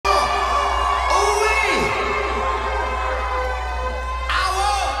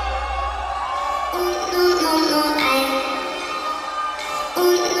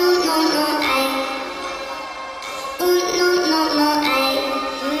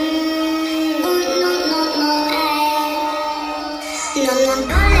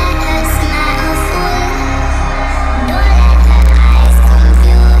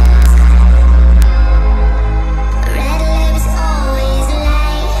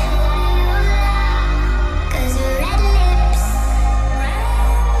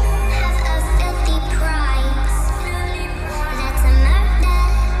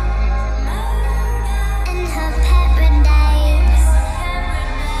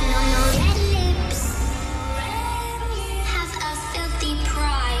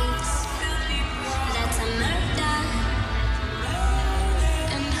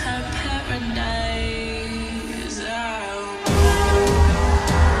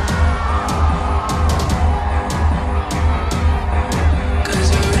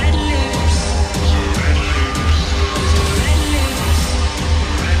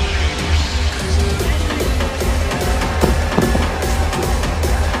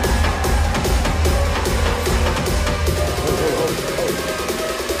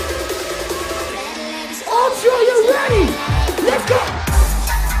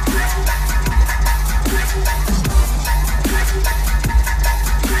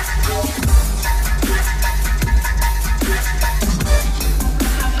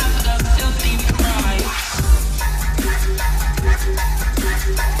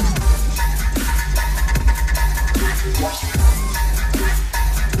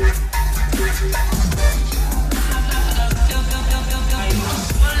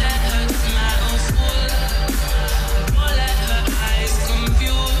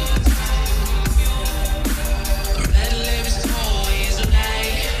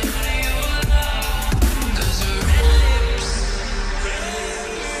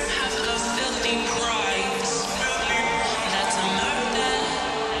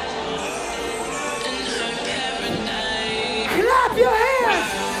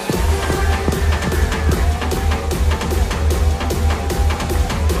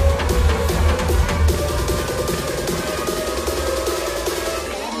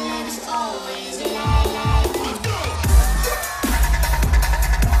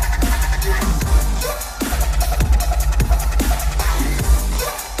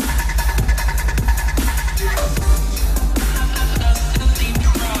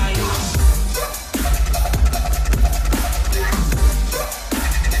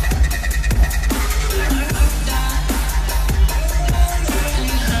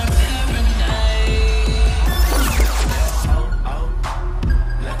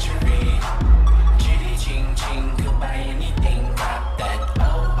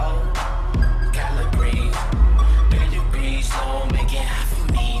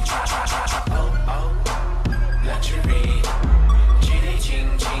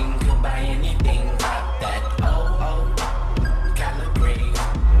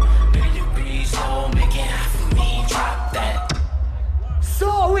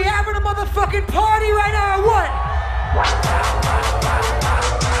motherfucking party right now or what?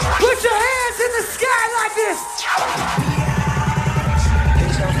 Put your hands in the sky like this.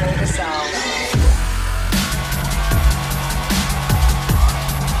 It's your favorite song.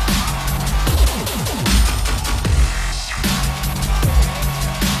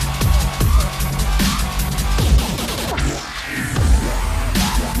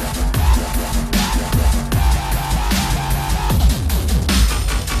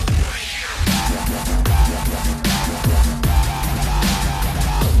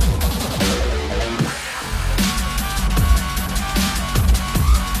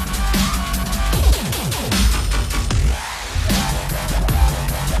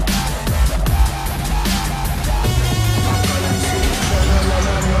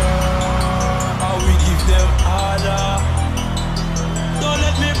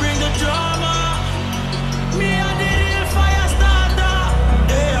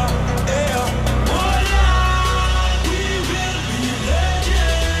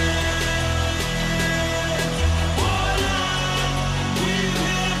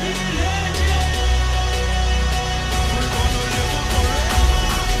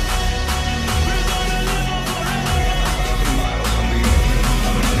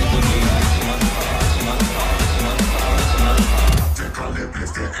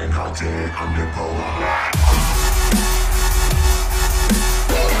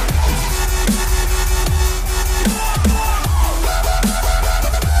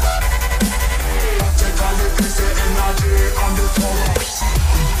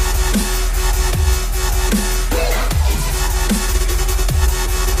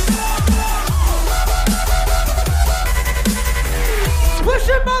 Put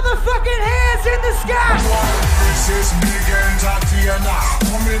your motherfucking hands in the sky. This is big entertainer.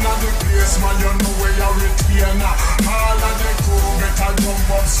 Coming on the place, man, you know where you're retainer. All of the crew better jump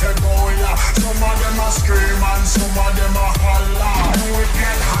up, say go, yeah. Some of them are scream and some of them are holler. When we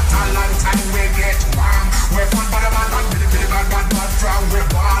get hot a long time, we get warm. We're fun, but bad from we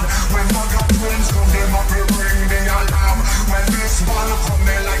born. When mother twins come, them up, we bring the alarm. When this one come,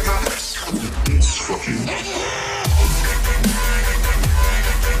 they like a... It's fucking...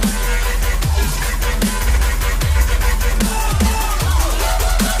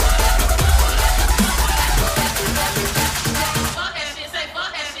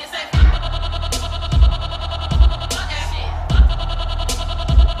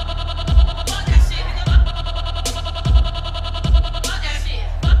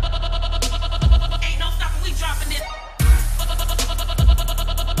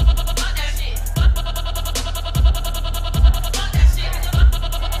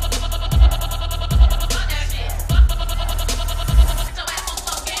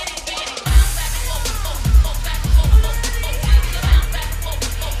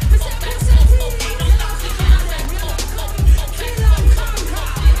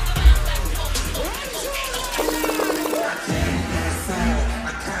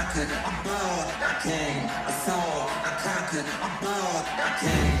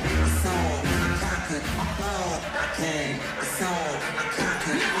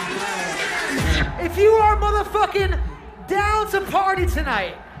 If you are motherfucking down to party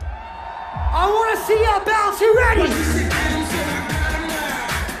tonight, I want to see y'all bounce. You ready?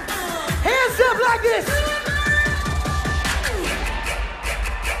 Hands up like this.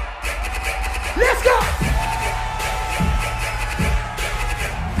 Let's go.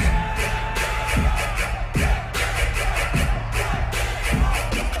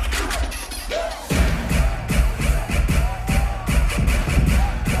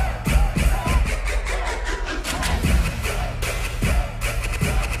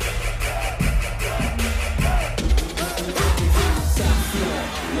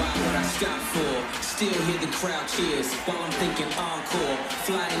 Still hear the crowd cheers while I'm thinking encore.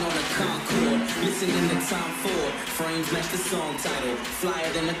 Flying on a Concorde, listening to Tom Ford. Frames match the song title, flyer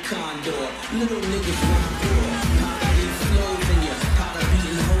than a condor. Little niggas run poor, powder these flows in you, powder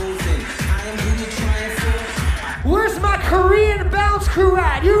beating holes in. I am who you're trying for. Where's my Korean bounce crew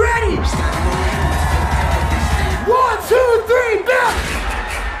at? You ready? 1, 2, 3, bounce!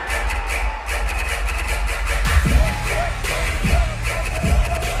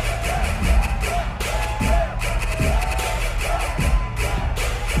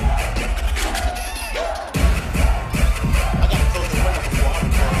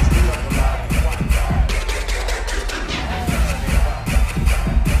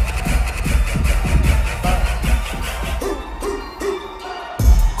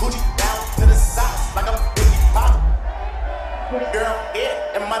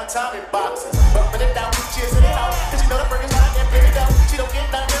 Tommy boxes, bumping it down, cheers it out. And she know the burgers out, can't pick it up. She don't get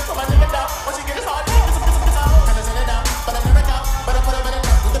down here from my nigga down. Once you get it hard, it's on. Kinda send it down, but I never count. But I put it in it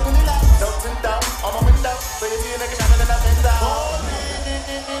down, with the penny light. No tint out, on my window. So you see a nigga shining in that fence out.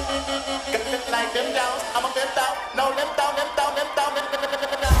 Like them down, I'm a fifth out. No, them down, them down, them down, them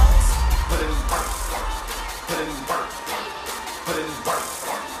down. Put it in work, put it in work, put it in work,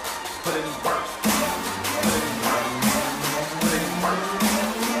 put it in work.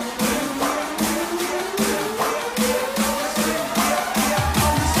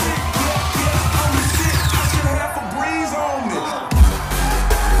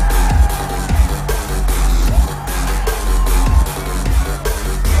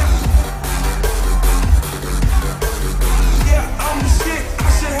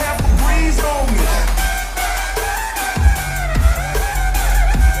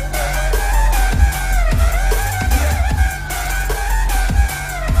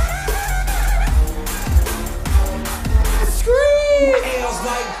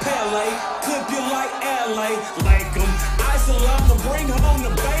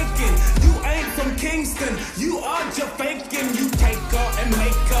 You are just faking, you take her and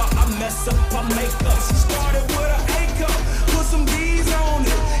make her. I mess up her makeup. She started with an A cup, put some D's on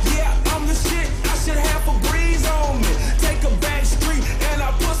it. Yeah, I'm the shit, I should have a breeze on me. Take a back street and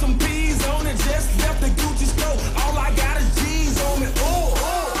I put some P's on it. Just left the Gucci store, all I got is G's on me. Oh,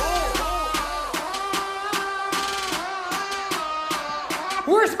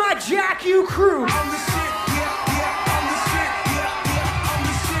 Where's my Jack U crew? I'm the shit, yeah, I'm the shit, yeah, I'm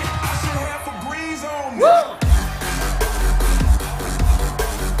the shit. I should have a breeze on me. Woo!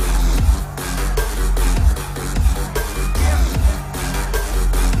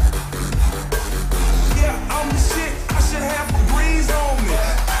 Yeah, I'm the shit, I should have a breeze on me.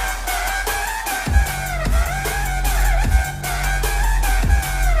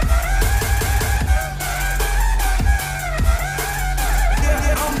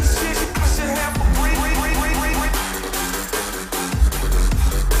 Yeah, I'm the shit, I should have a breeze.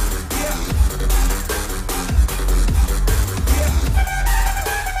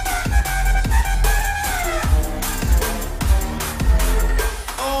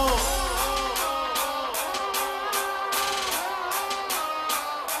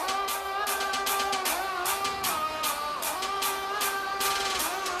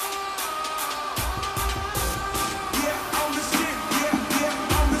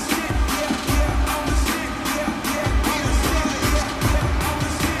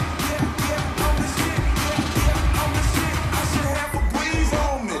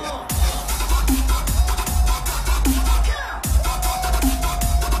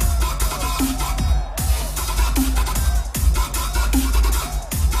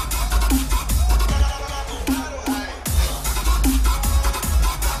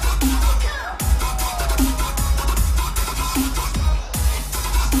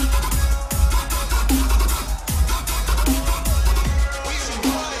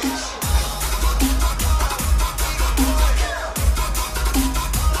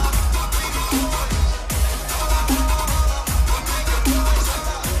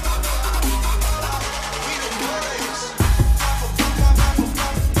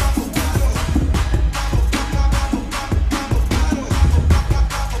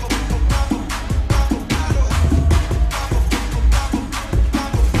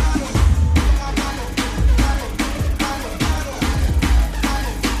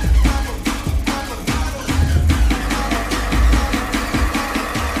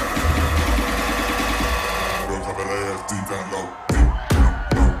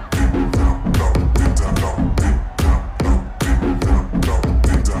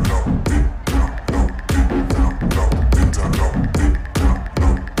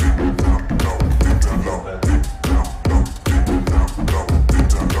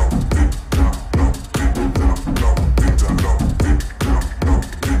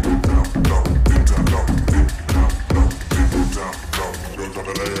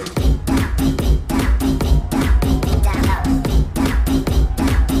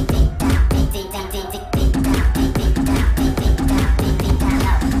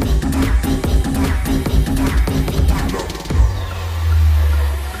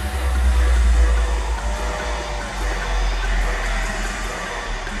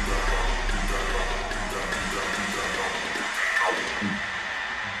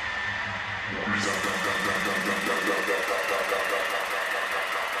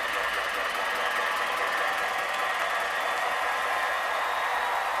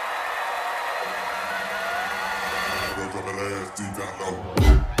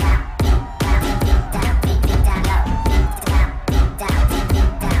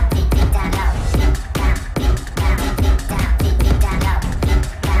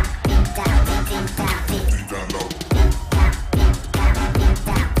 Down.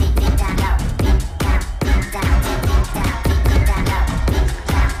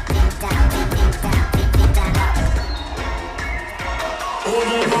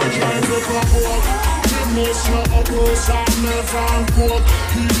 mess you up, worse and never cope.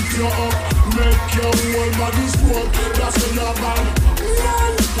 Keep you up, make your whole body smoke. That's when you're bad.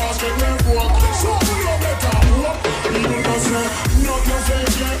 Run, cause they never work. So you better walk. You know say, not your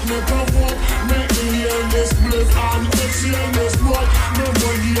face yet, make a walk. Make me hear this bliss and exhale this smoke. No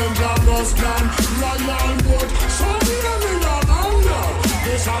more dangerous than royal boat. So hear me now,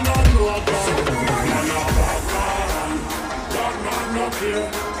 this and I know I got. Man a bad man, bad man not here.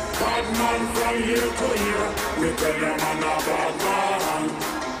 Bad man from here to here. We tell you man a bad man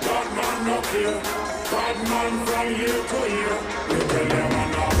not here. Bad man from here to here. We tell you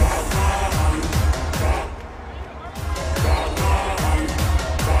man a bad man. Bad man,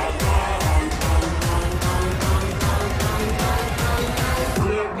 bad man.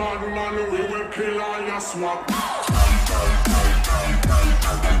 Real bad man, we will kill all your swap.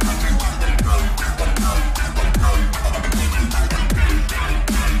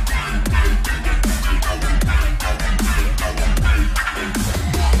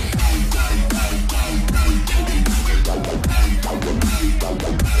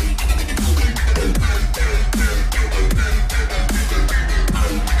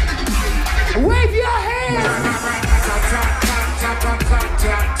 Wave your hands!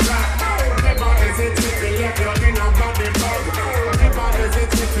 Never hesitate to let you in a body bag. Never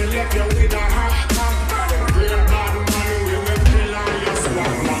hesitate to let you in a hashtag. Real bad man, we will kill all your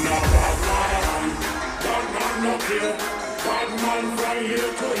swag. Man a bad man not here. Bad man from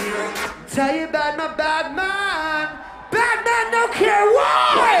here to here. Tell you about my bad man. Bad man don't care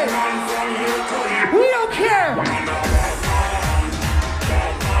why! Bad man from here to here. We don't care! Man a bad man.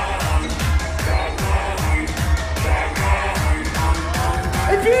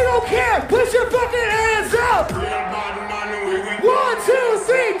 If you don't care, put your fucking hands up! 1, 2,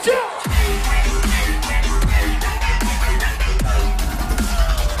 3, jump!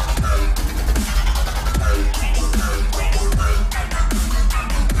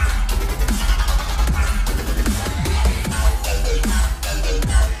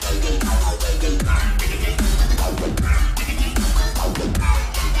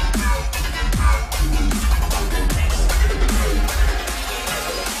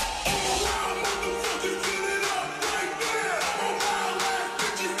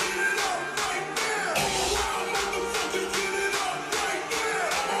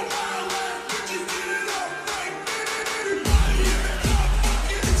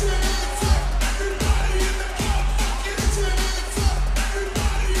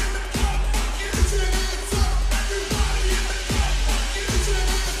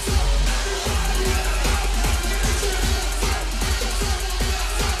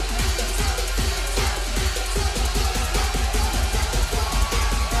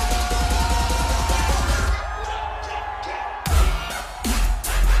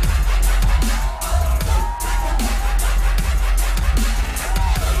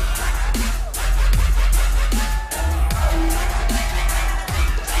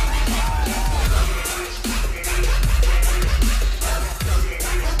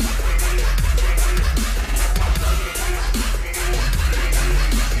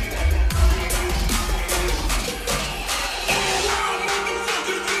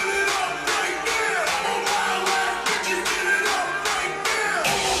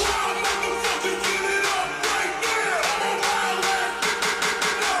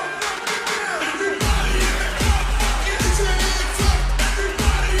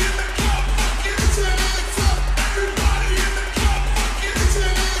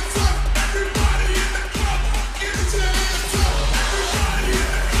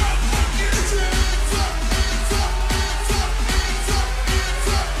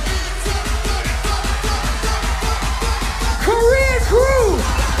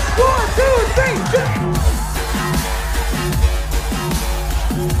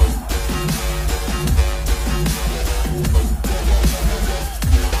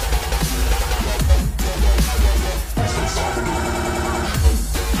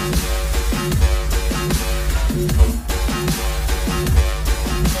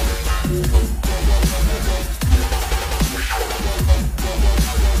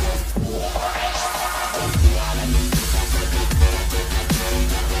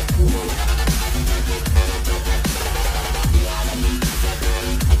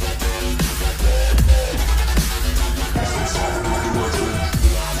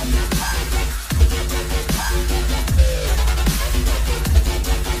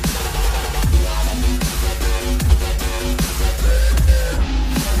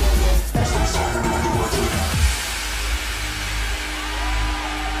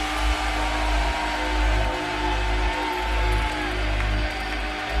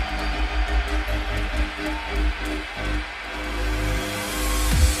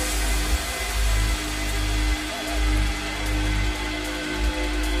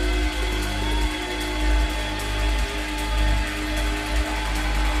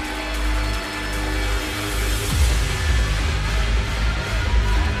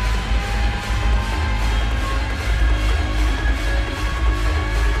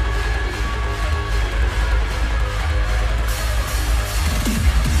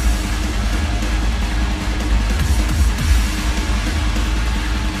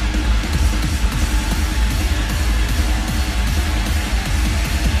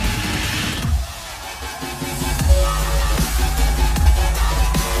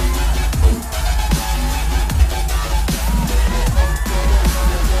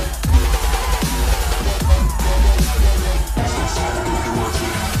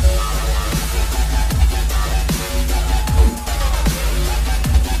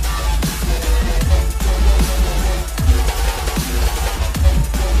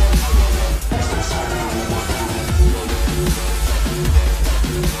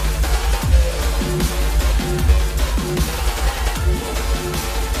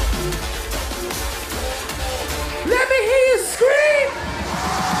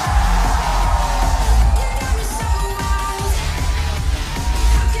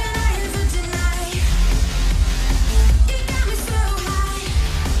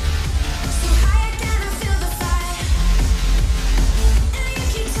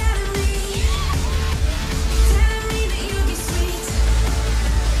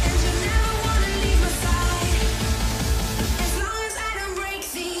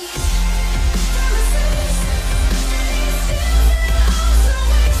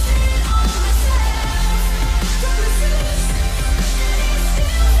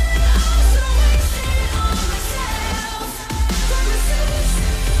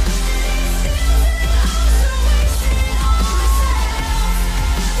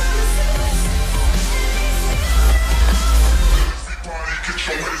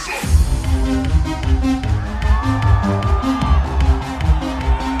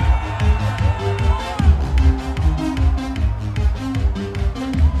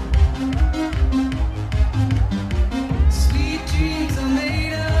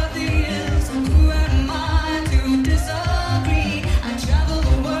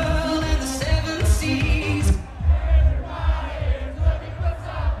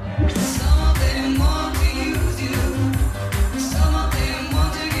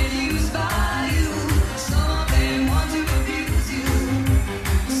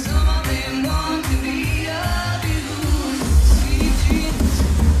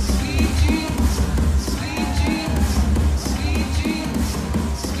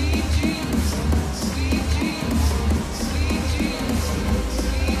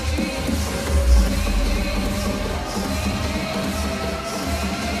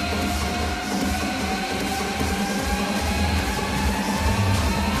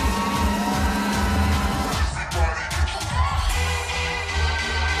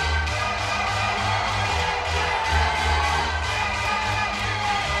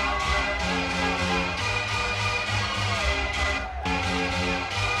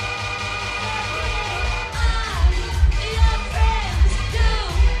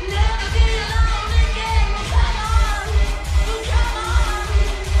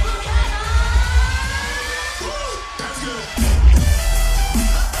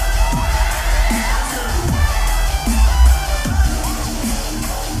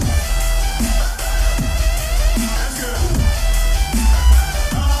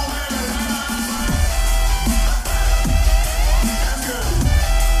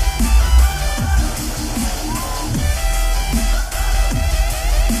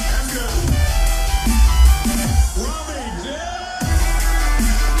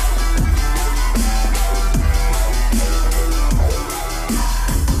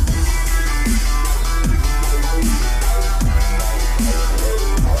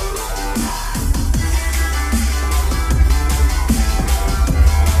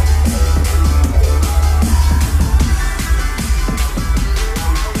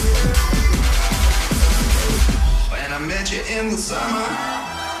 in the summer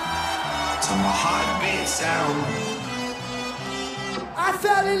to my heartbeat sound. I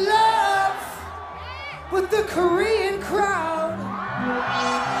fell in love with the Korean crowd.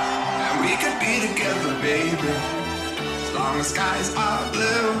 And we could be together, baby, as long as skies are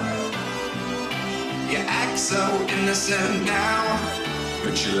blue. You act so innocent now,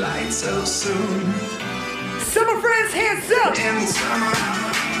 but you lied so soon. Summer friends, hands up! In the summer.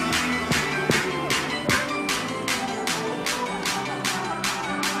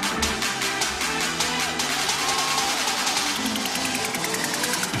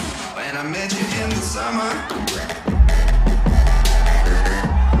 When I met you in the summer.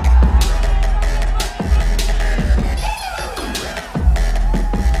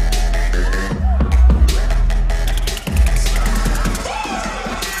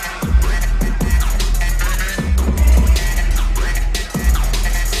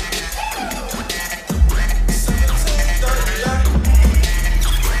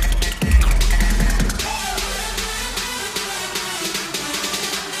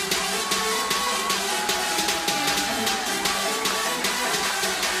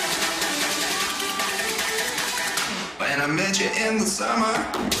 When I met you in the summer.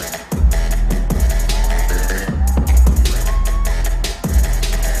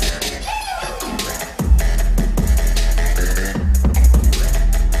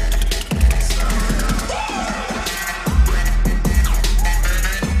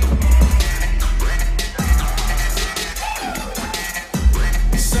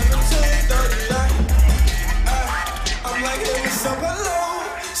 I'm like, hey, what's up, hello?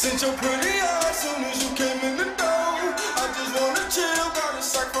 Since your pretty eyes, soon as you came in the door, I just wanna chill, got a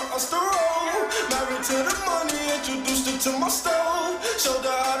sack for us to roll. Married to the money, introduced her to my stove. Showed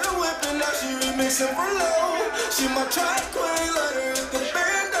her how to whip and now she remixing for low. She my track queen, let her hit the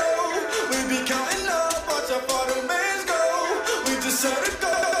bando. We be counting up, watch how far the bands go. We just had to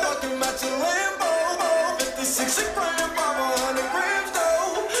go, fucking match a Lambo. 56 a gram, 500 grams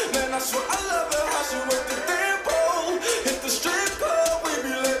though. Man, I swear I love her, how she work the tempo. Hit the strip club, we be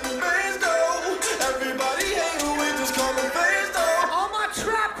letting bands go. Everybody hate who we just call them fans though. All my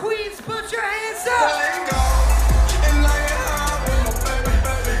trap queens, put your hands up! Letting go, and laying high with my baby,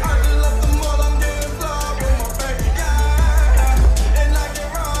 baby. I just left the mall, I'm getting flawed with my baby, yeah. And I get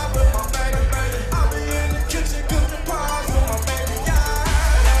raw with my baby, baby. I'm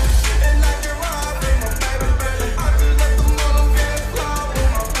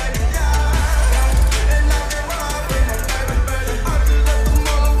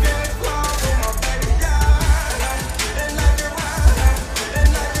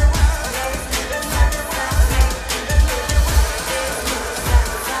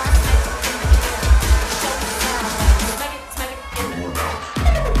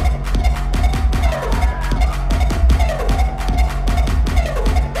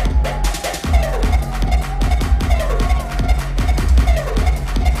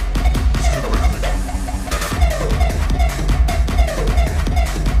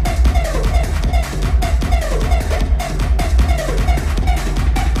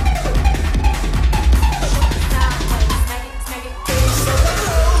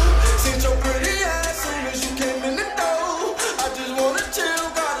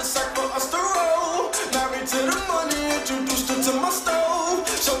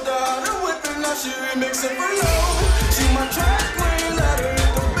she remixing for low. See my track queen, let her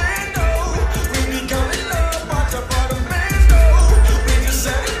hit the bando. We be counting up, watch up for the bando. We just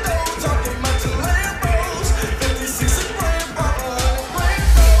set it down, talking about the Lambos. 56 a grand, pop a 100 grand.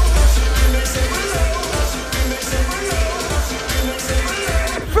 She remixing for low. She remixing for low. She remixing for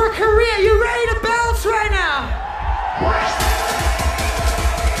low. For Korea, you ready to bounce right now?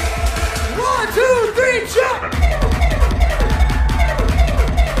 1, 2, 3, jump!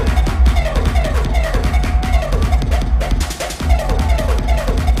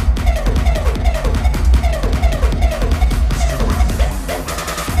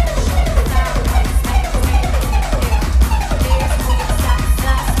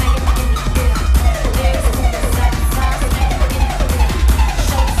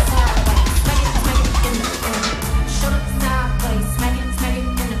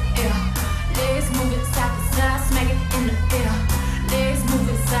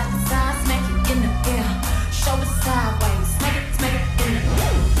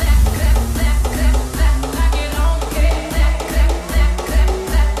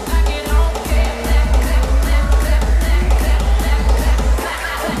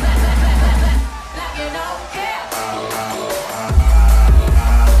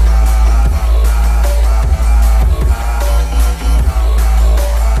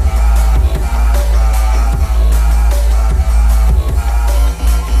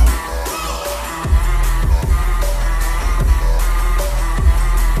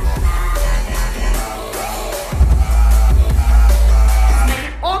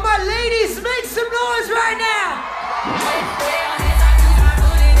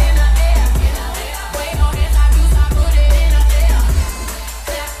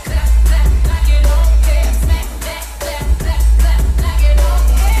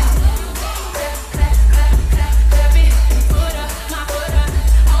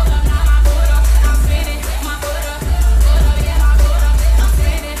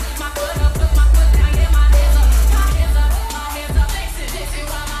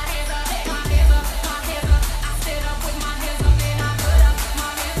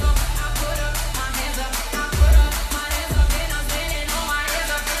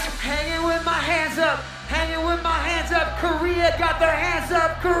 Korea got their hands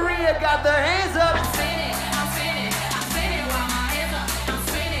up. Korea got their hands up. I'm spinning while my hands up. I'm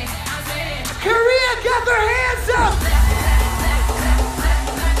spinning. Korea got their hands up.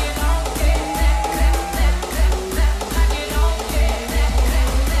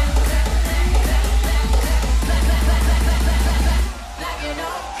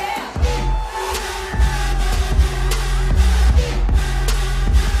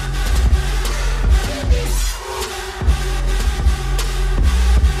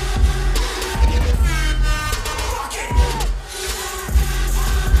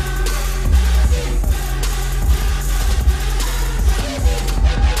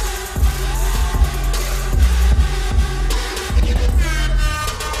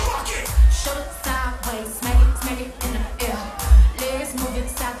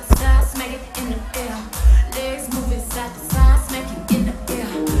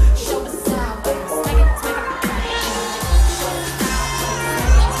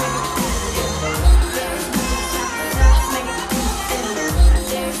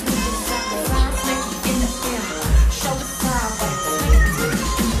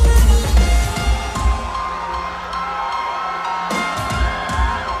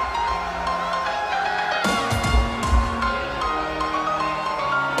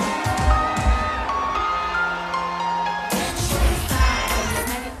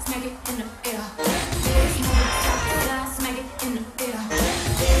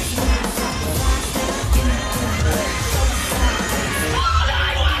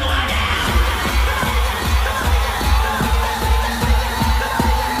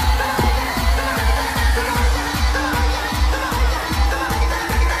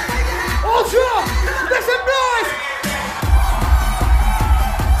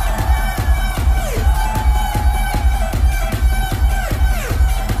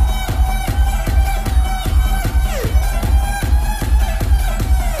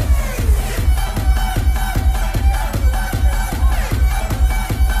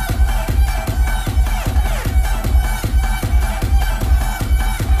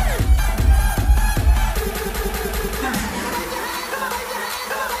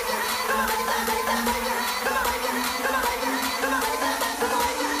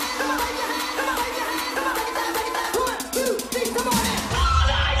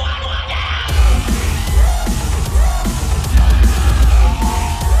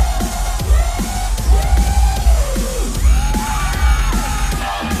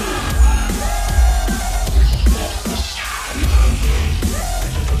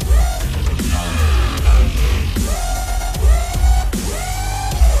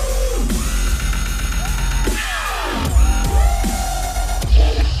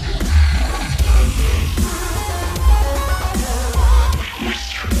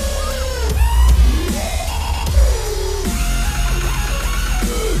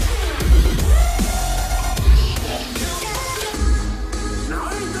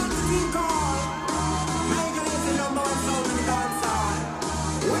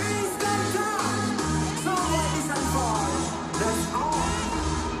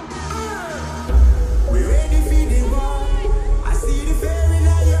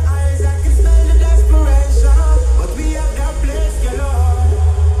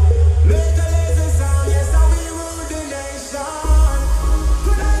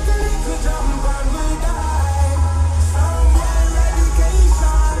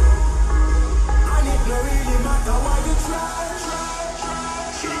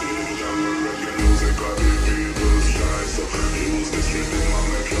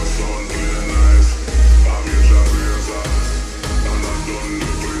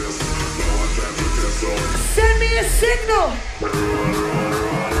 signal.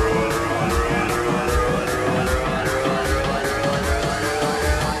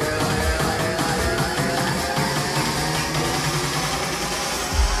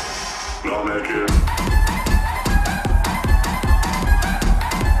 Now make it.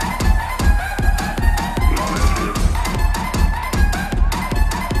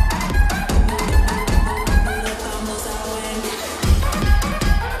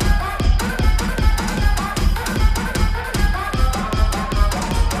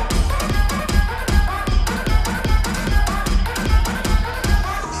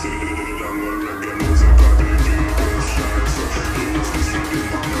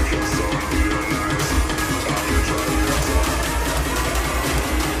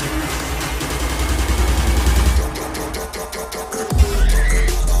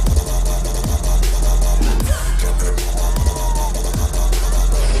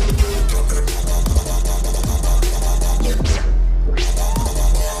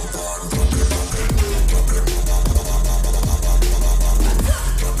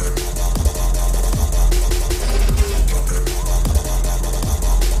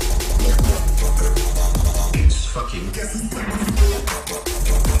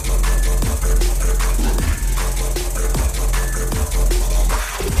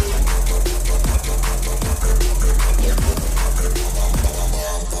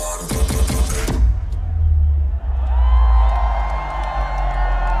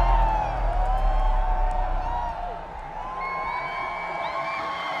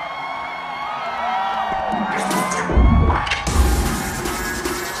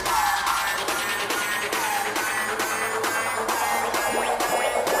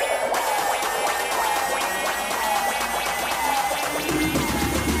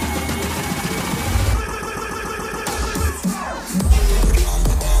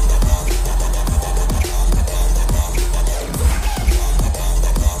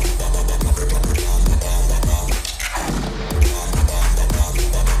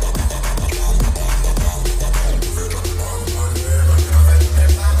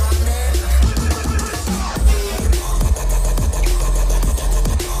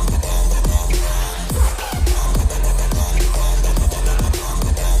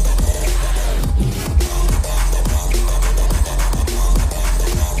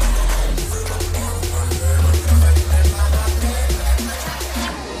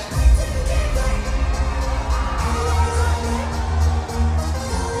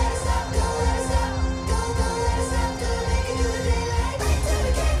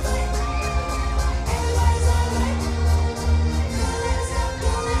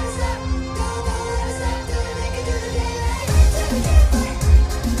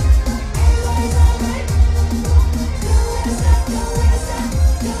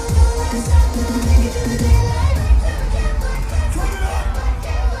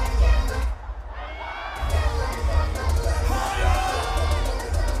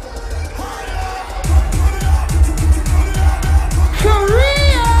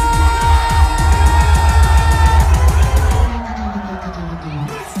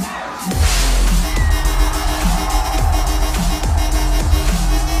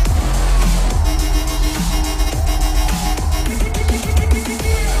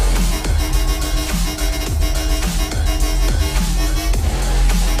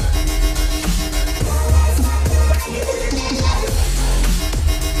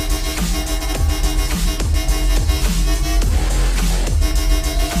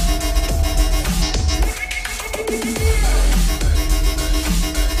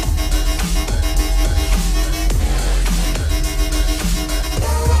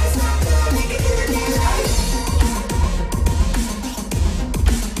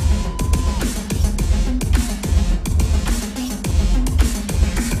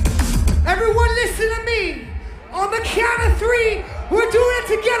 count of three, we're doing it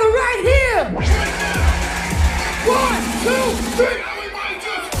together right here. 1, 2, 3.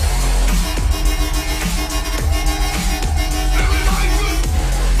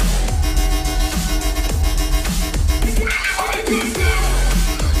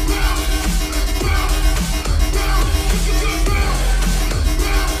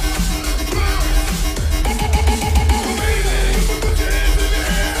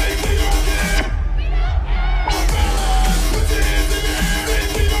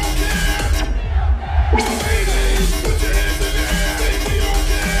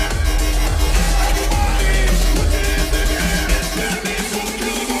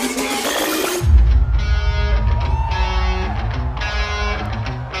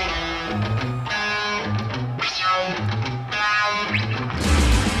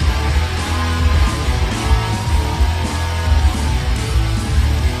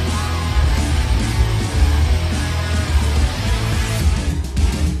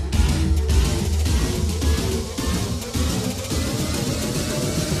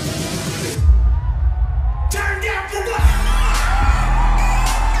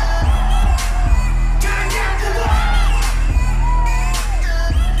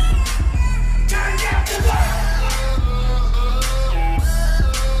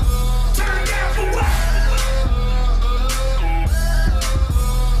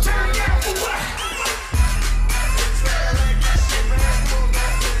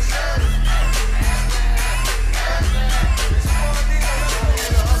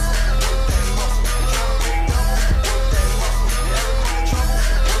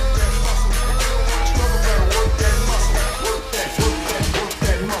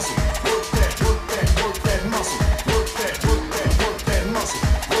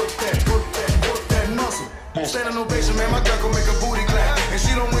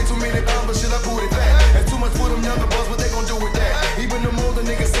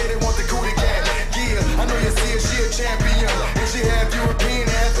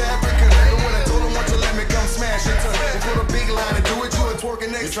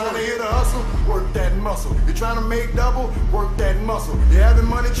 this You're trying to one. hit a hustle, work that muscle. You're trying to make double, work that muscle. You're having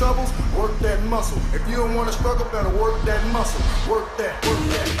money troubles, work that muscle. If you don't want to struggle, better work that muscle. Work that muscle.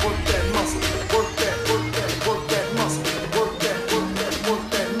 Work that, work that muscle. Work that muscle. Work that,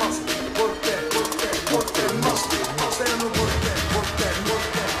 work that muscle. Work that muscle. I'm saying to work that.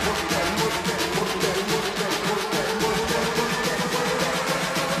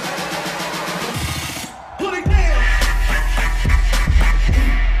 Put it down.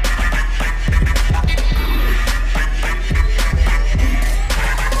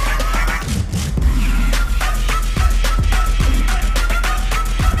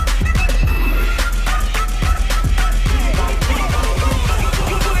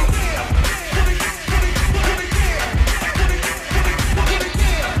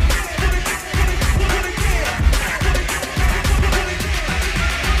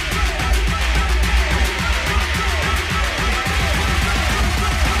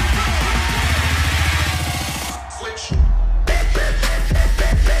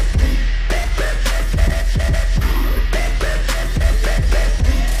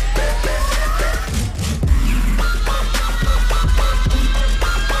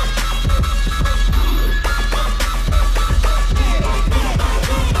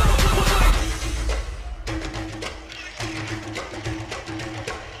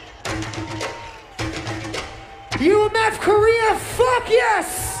 UMF Korea, fuck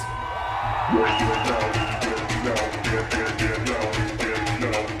yes!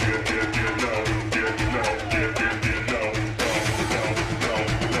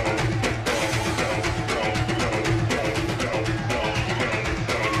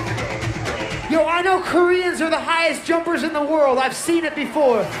 Yo, I know Koreans are the highest jumpers in the world. I've seen it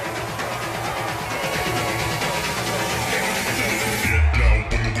before.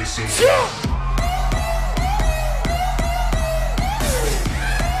 Jump!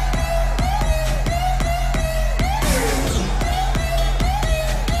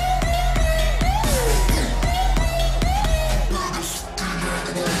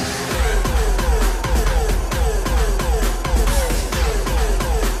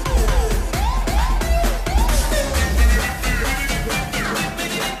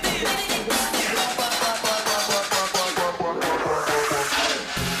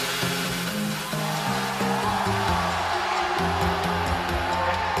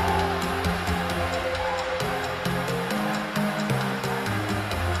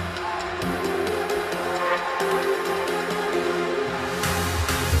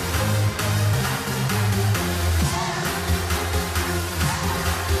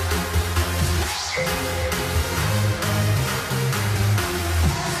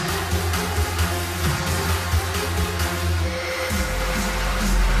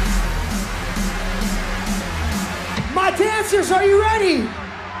 My dancers, are you ready?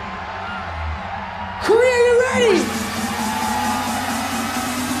 Korea, you ready?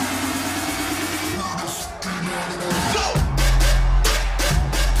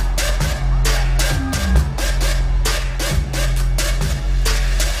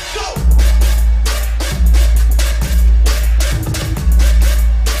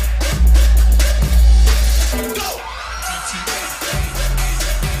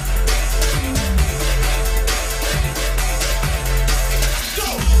 Go!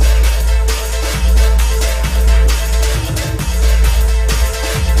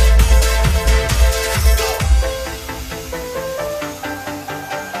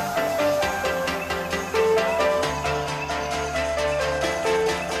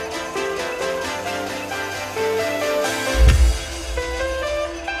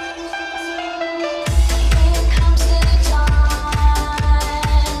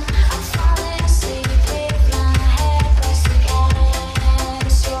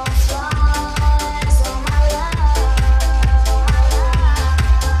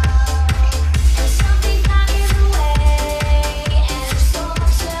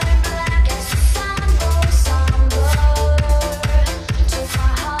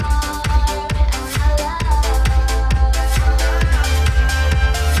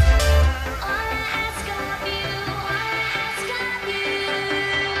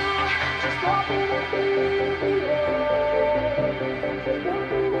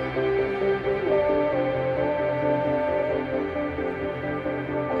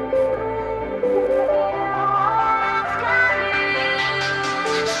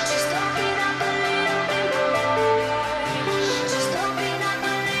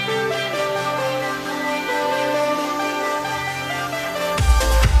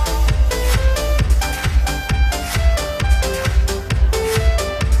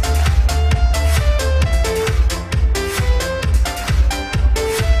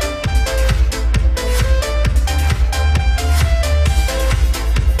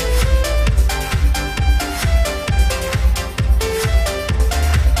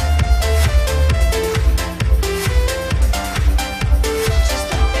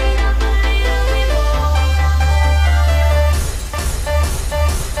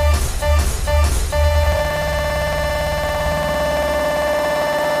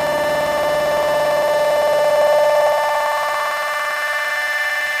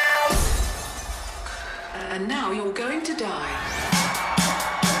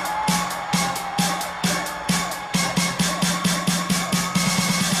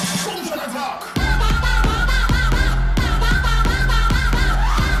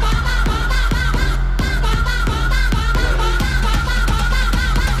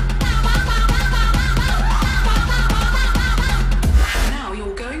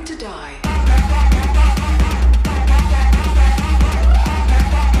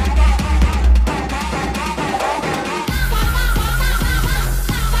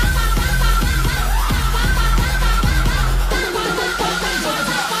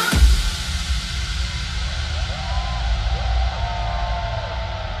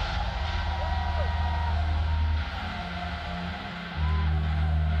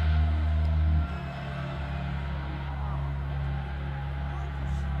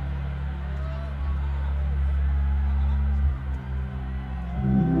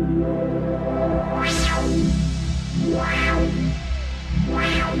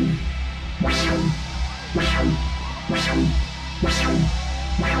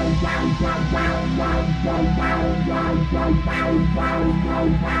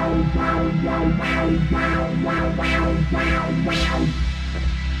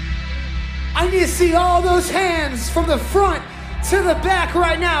 I need to see all those hands from the front to the back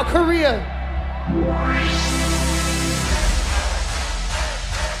right now, Korea.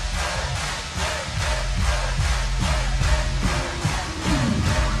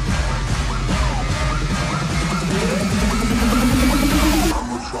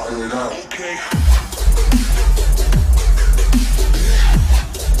 I'ma try it out. Okay.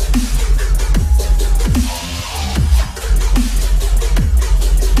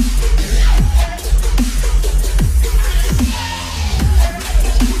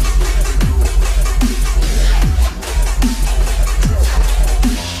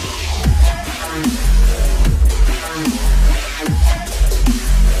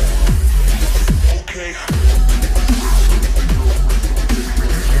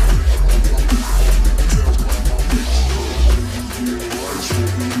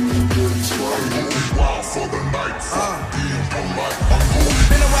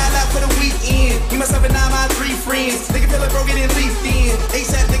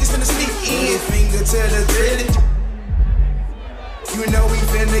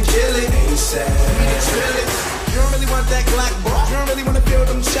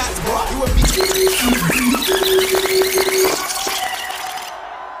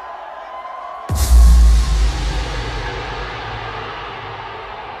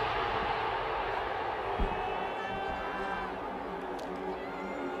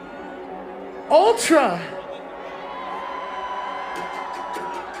 Ultra.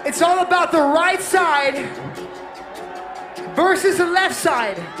 It's all about the right side versus the left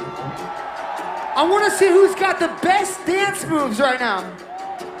side. I want to see who's got the best dance moves right now.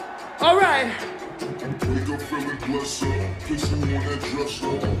 All right. Wake up feeling blessed up, place you on that dresser.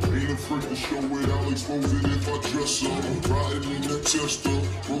 Ain't afraid to show it, I'll expose it if I dress up. Riding in that Tesla,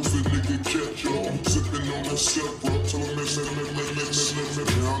 roasted nigga catch up. Sipping on that syrup, till I'm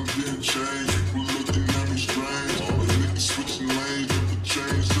now I'm getting changed. People looking at me strange. Niggas switching lanes, but the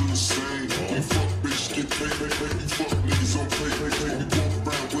change still the same. You fuck bitch, get paid. You fuck niggas on pay. You walk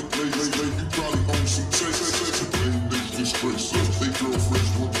around with ladies, you probably own some taste. Niggas disgrace us, they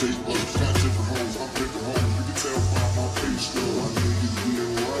girlfriends rotate us. Got different homes, I'm different homes. You can tell by my face though. I niggas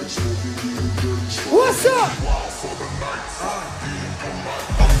being right, smoking, getting dirty. What's up? Wild for the night.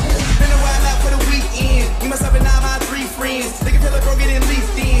 Been a while out for the weekend. We must have been out my 3 friends. Nigga feel like bro getting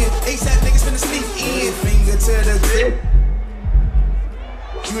leafed in. ASAP niggas finna sleep in. Finger to the grip.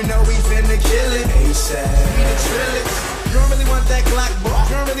 You know we finna kill it. ASAP. We the Skrillex. You don't really want that Glock, boy.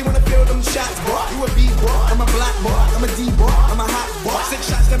 You don't really wanna feel them shots, boy. You a B boy, I'm a black boy, I'm a D boy, I'm a hot boy. 6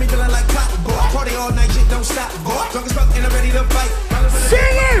 shots got me feeling like cotton, boy. Party all night, shit don't stop, boy. Drunk as fuck and I'm ready to fight. Sing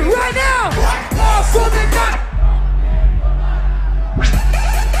it right now. All for the night.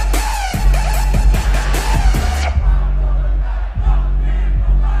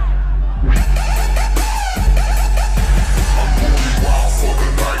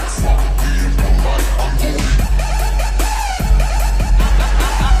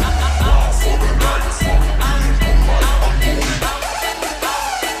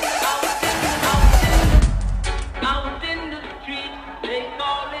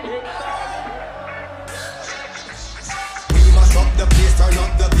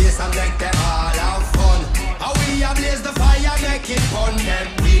 And make them all have fun. How we ablaze the fire, make it fun. Then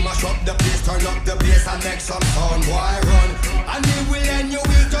we mash up the place, turn up the bass and make some sound. Why run? And we will end your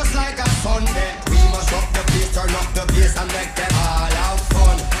week just like a Sunday. We mash up the place, turn up the bass and make them all have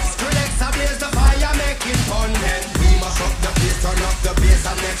fun. Skrillex ablaze the fire, make it fun. Then we mash up the place, turn up the bass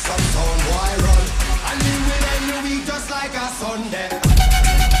and make some sound. Why run? And we will end your week just like a Sunday.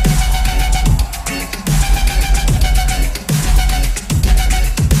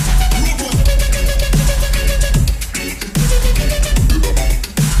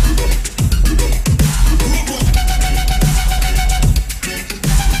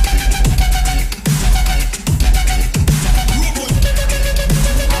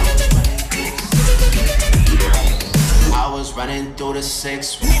 Running through the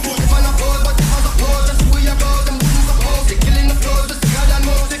 6.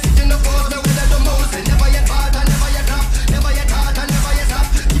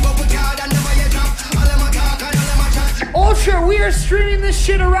 Ultra, we are streaming this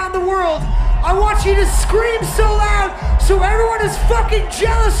shit around the world. I want you to scream so loud so everyone is fucking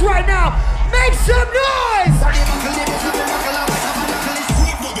jealous right now. Make some noise!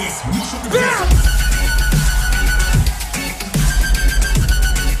 Bounce!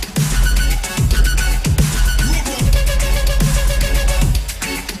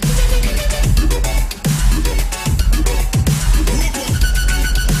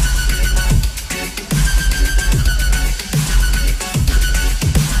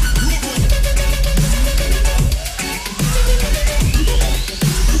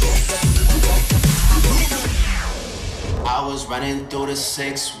 running through the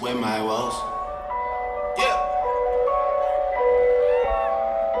 6 with my woes. Yeah.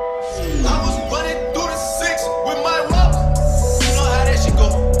 I was running through the 6 with my woes. You know how that shit go.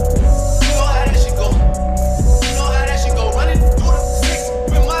 You know how that shit go. You know how that shit go. Running through the 6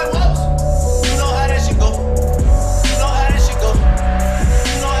 with my woes. You know how that shit go. You know how that shit go.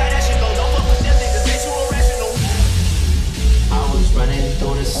 You know how that shit go. Don't fuck with them niggas, they too irrational. I was running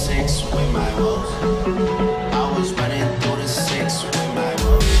through the 6 with my woes. I was running through the 6 with my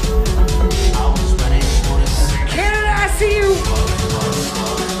woes. I was running through the 6. Canada, I see you.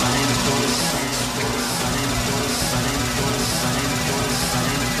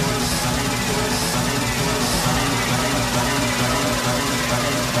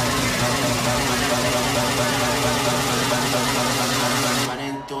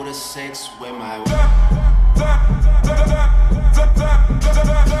 Running through the 6 with my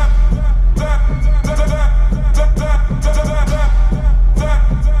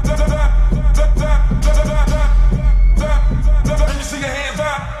Let me see your hands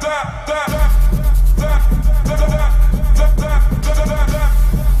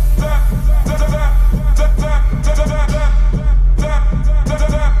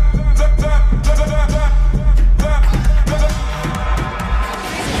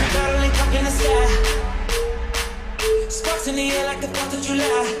Link up in the sky. Sparks in the air like the 4th of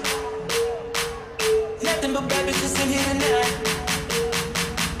July. Nothing but bad bitches in here tonight.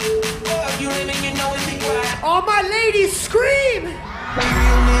 Oh, if you living, you know it's big wide. All my ladies, scream.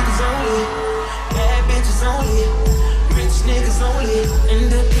 Real niggas only, bad bitches only, rich niggas only,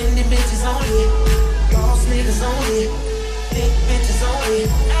 independent bitches only, boss niggas only, big bitches only.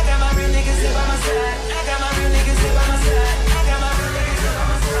 I got my real niggas here by my side. I got my real niggas here by my side. I got my real niggas here by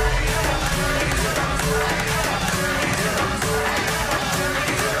my side. I got my real niggas here by my side. I got my real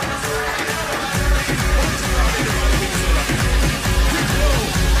niggas here by my side. I got my real niggas here by my side. I got my real niggas here by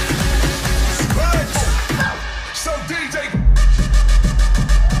my side. So DJ.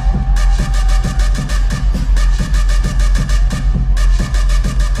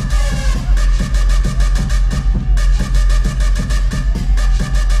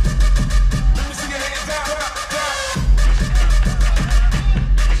 Let me see your hands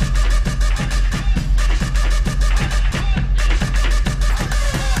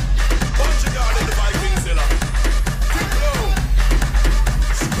Bunch of y'all in the Viking Zilla. Get low.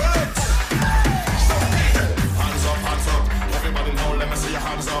 Spread. Hands up, hands up. Everybody know, let me see your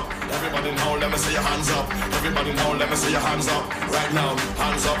hands up. Everybody know, let me see your hands up. Everybody know, let me see your hands up. Right now,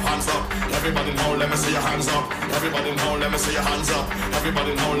 hands up, hands up. Everybody know, let me see your hands up. Everybody know, let me see your hands up.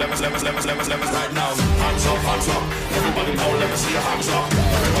 Everybody know, let me right now. Hands up, hands up. Everybody know, let me see your hands up.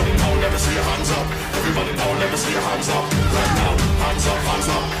 Everybody know, let me see your hands up. Everybody know, let me see your hands up. Right now, hands up, hands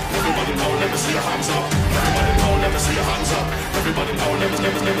up. Everybody know, let me see your hands up. Everybody know, let me see your hands up. Everybody know, let me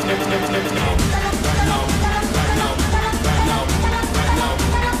now. Right now, right now, right now, right now, right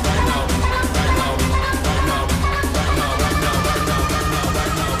now, right now, right now, right now, right now, right now, right now,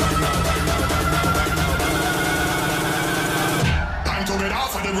 right now, right now, right now, right now, right now. Time to get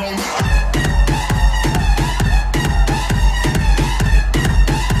off of the ground.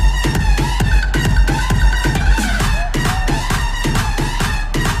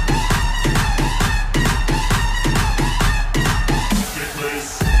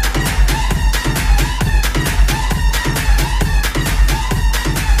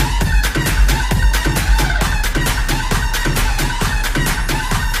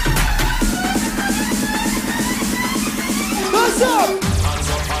 What's up? Hands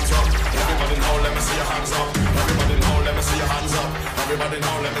up, hands up. Everybody know, let me see your hands up. Everybody know, let me see your hands up. Everybody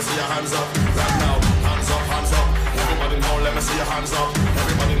know, let me see your hands up. Right now, hands up, hands up. Everybody know, let me see your hands up.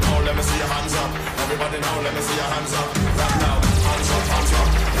 Everybody know, let me see your hands up. Everybody know, let me see your hands up. Right now, hands up, hands up.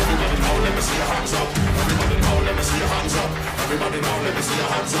 Everybody know, let me see your hands up. Everybody know, let me see your hands up. Everybody know, let me see your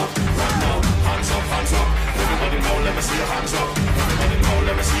hands up. Right now, hands up, hands up. Everybody know, let me see your hands up. Everybody know,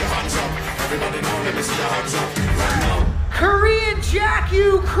 let me see your hands up. Everybody know, let me see your hands up. Right now. Korean Jack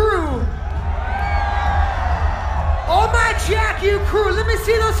U crew. All my Jack U crew, let me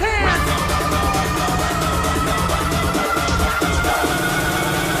see those hands.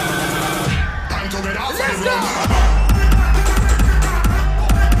 Time to get off of Let's the go. ground.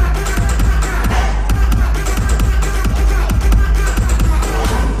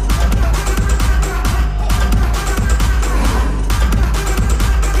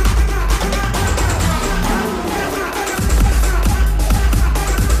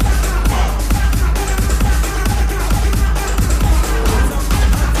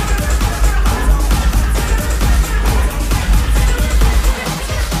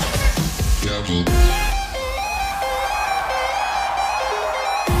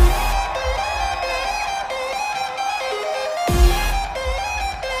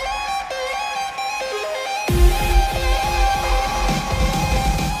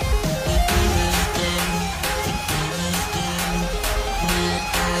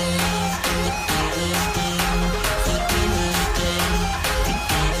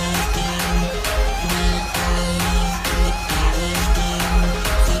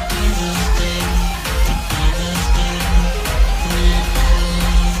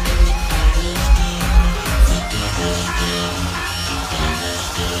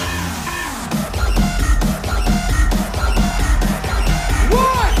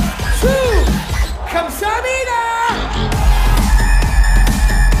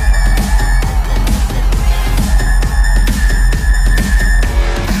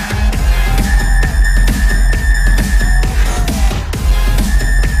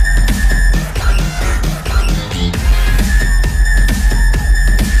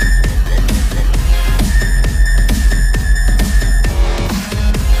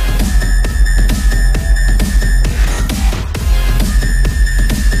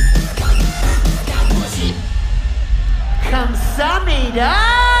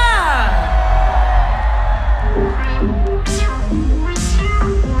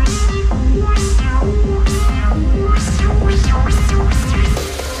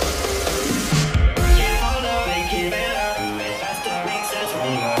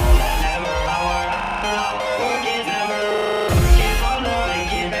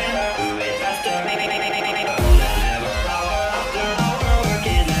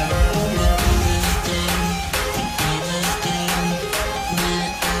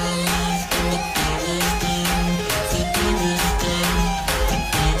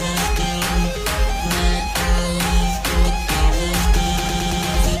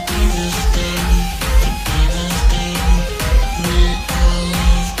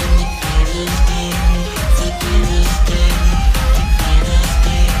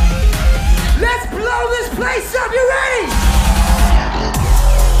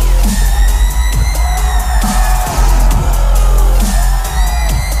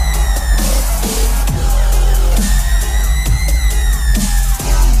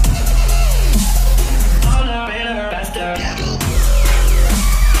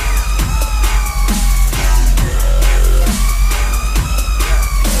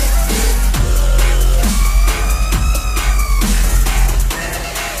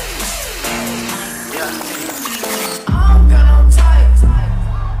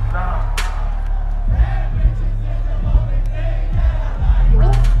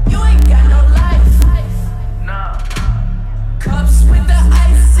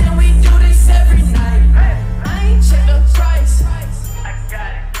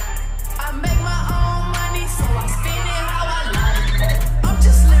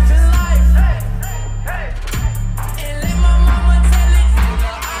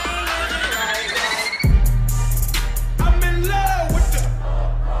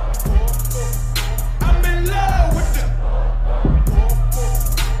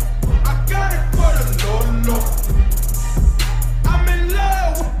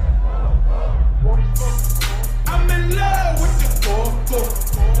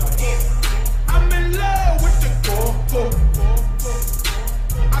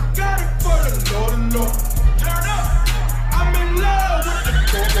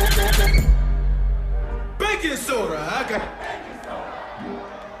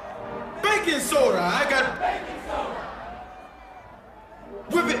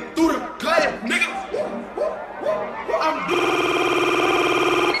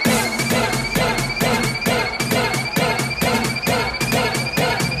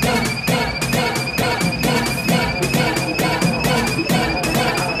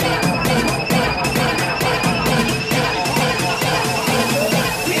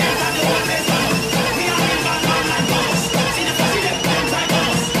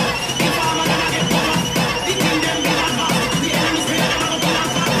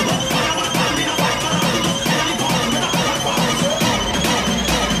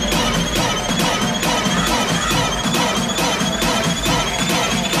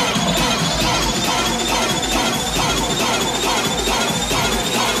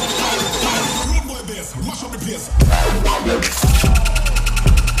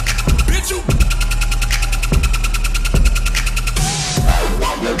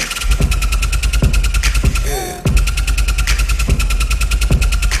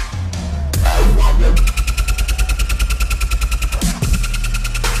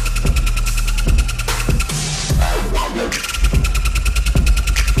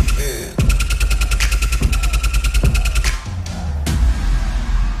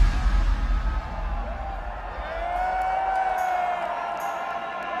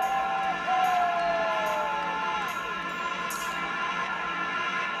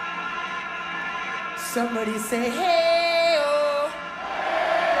 Somebody say, hey, oh.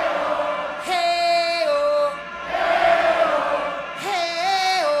 Hey, oh.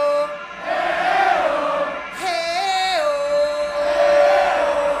 Hey, oh. Hey, oh.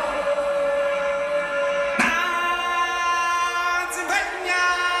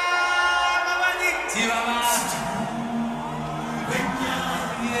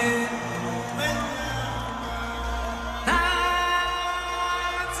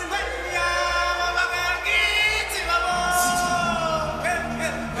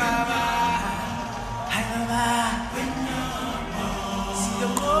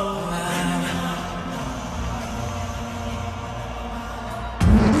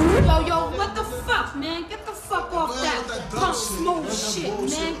 Yo, what the fuck, man? Get the fuck off that punk smooth shit,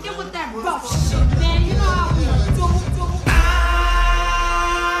 man. Get with that rough shit, man. You know how we do.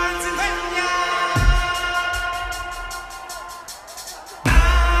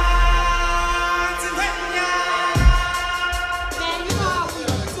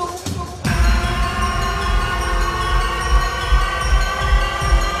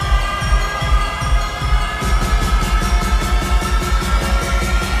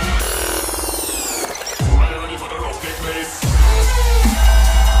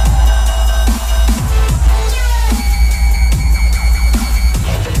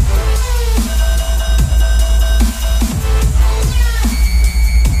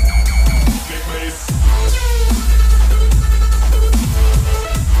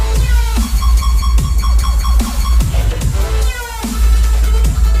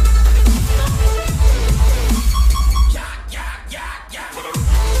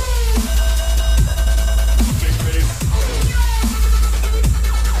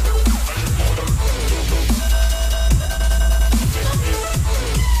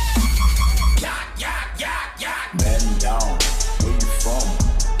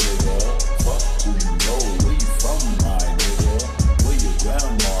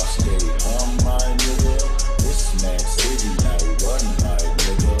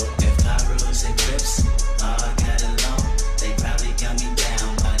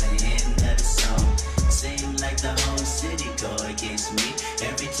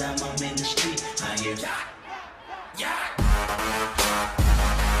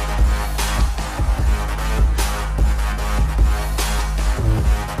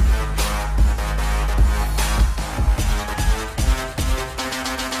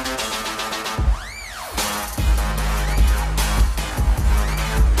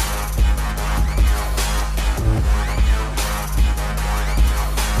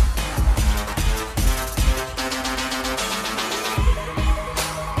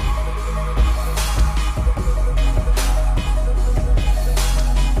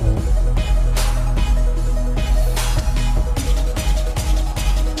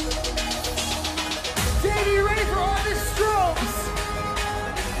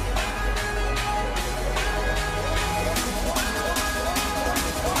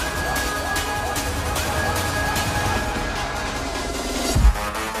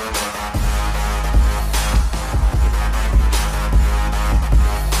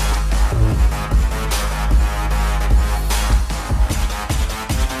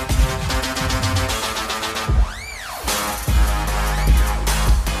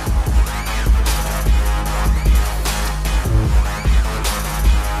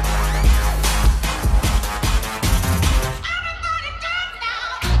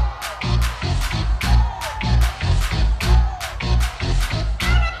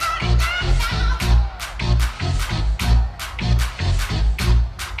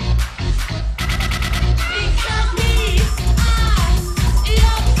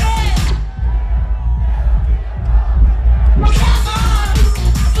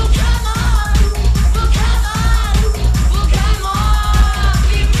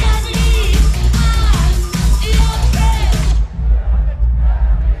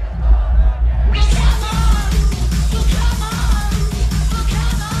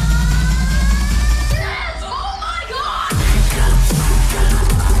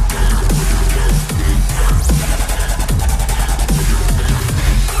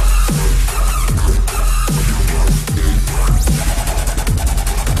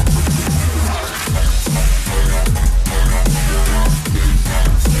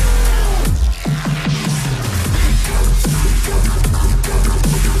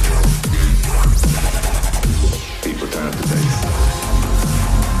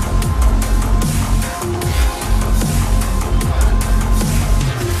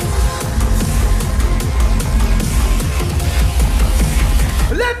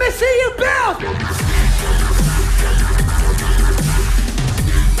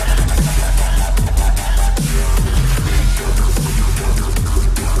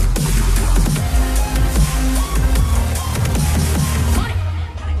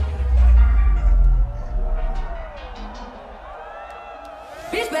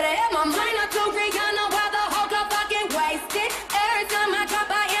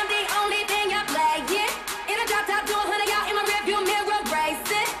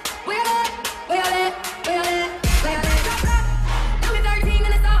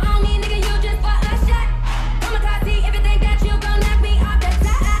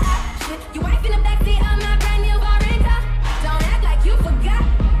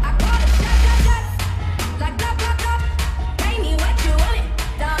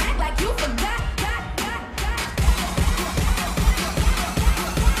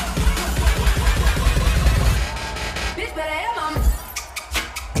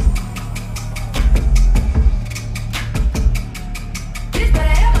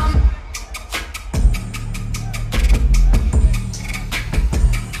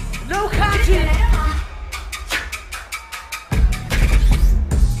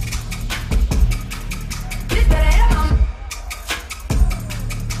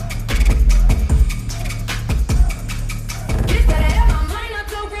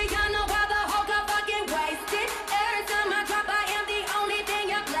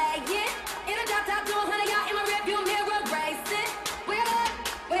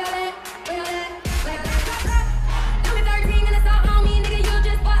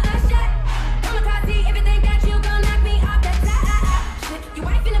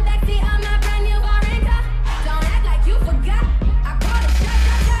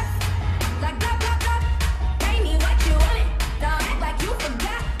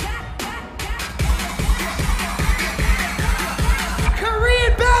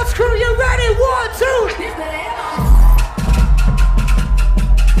 1, 2.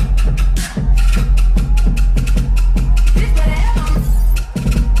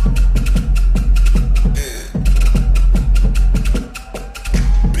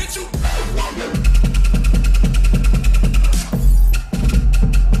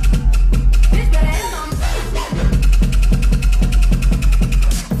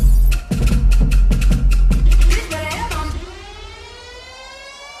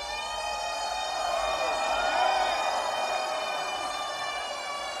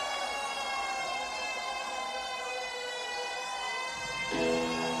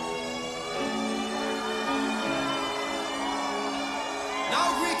 Now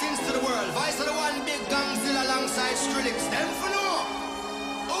greetings to the world. Vice of the one big gang still alongside Skrillex. Them for no.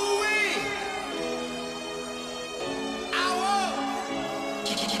 Ooh-wee.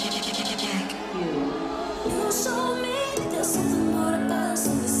 You show me there's something more to us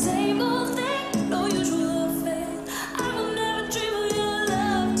than the same old thing. No usual affair. I will never dream of your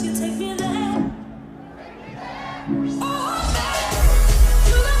love till you take me there. Oh, baby,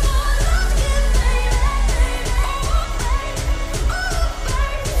 you got more love to give, baby. Oh,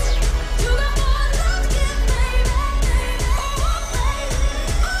 baby, you got more love to give, baby. Oh,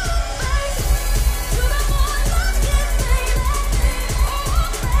 baby, you got more love to give, baby.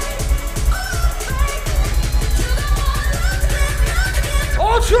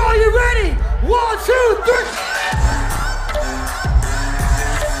 Ultra, are you ready? 1, 2, 3.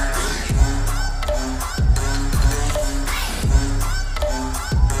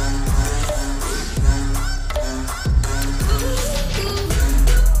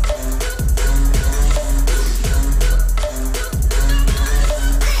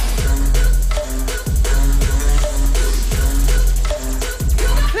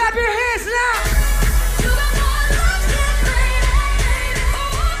 Clap your hands now.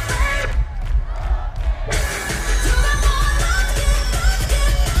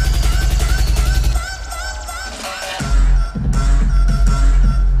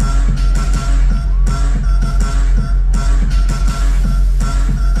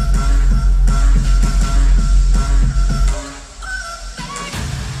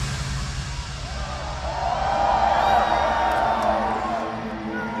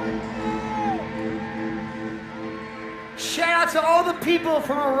 Shout out to all the people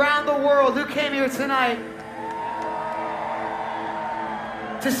from around the world who came here tonight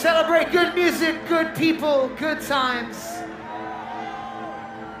to celebrate good music, good people, good times.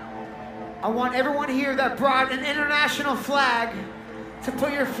 I want everyone here that brought an international flag to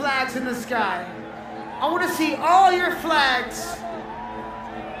put your flags in the sky. I want to see all your flags.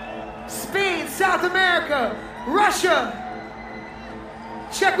 Spain, South America, Russia,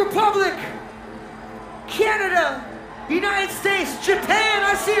 Czech Republic, Canada, United States, Japan,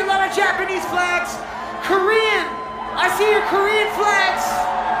 I see a lot of Japanese flags. Korean, I see your Korean flags.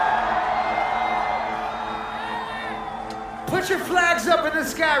 Put your flags up in the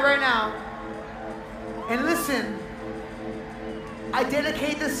sky right now. And listen, I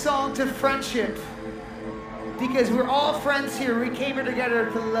dedicate this song to friendship because we're all friends here. We came here together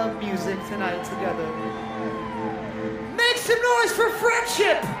to love music tonight together. Make some noise for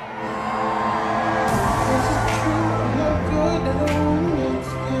friendship.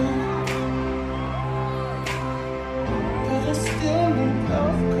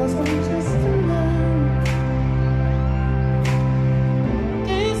 Cause I'm just a man.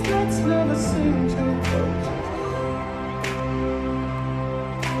 These nights never seem to go.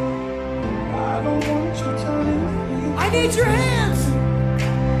 I don't want you to leave me. I need your hands.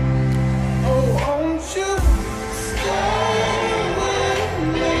 Oh, won't you stay with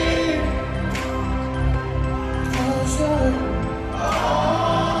me? 'Cause you're all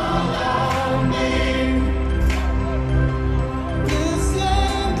I need.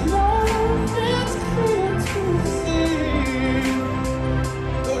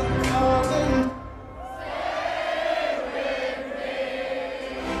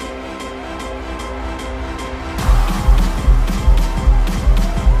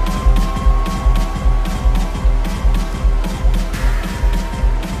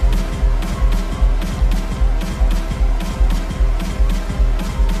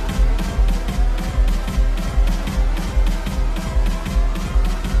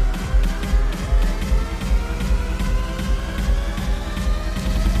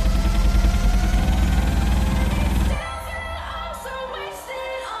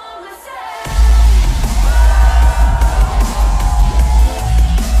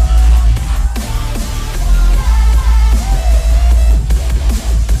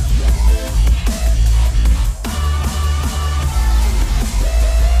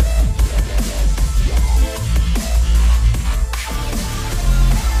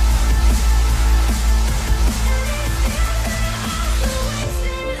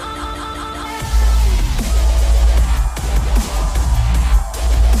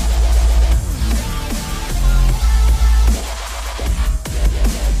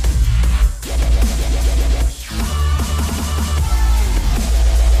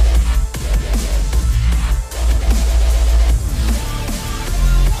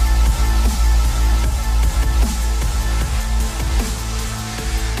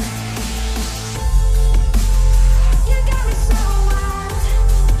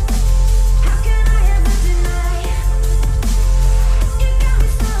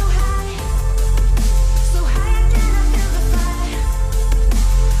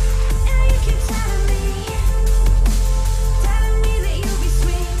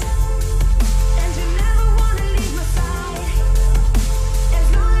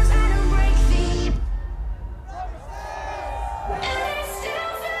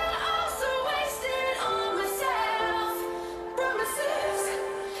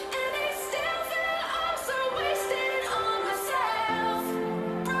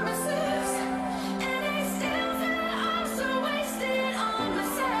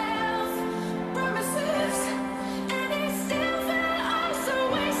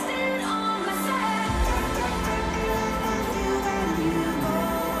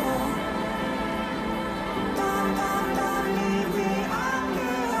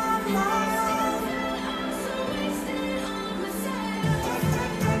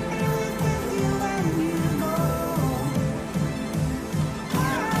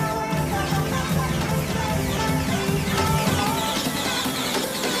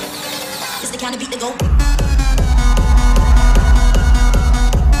 on the beat to go.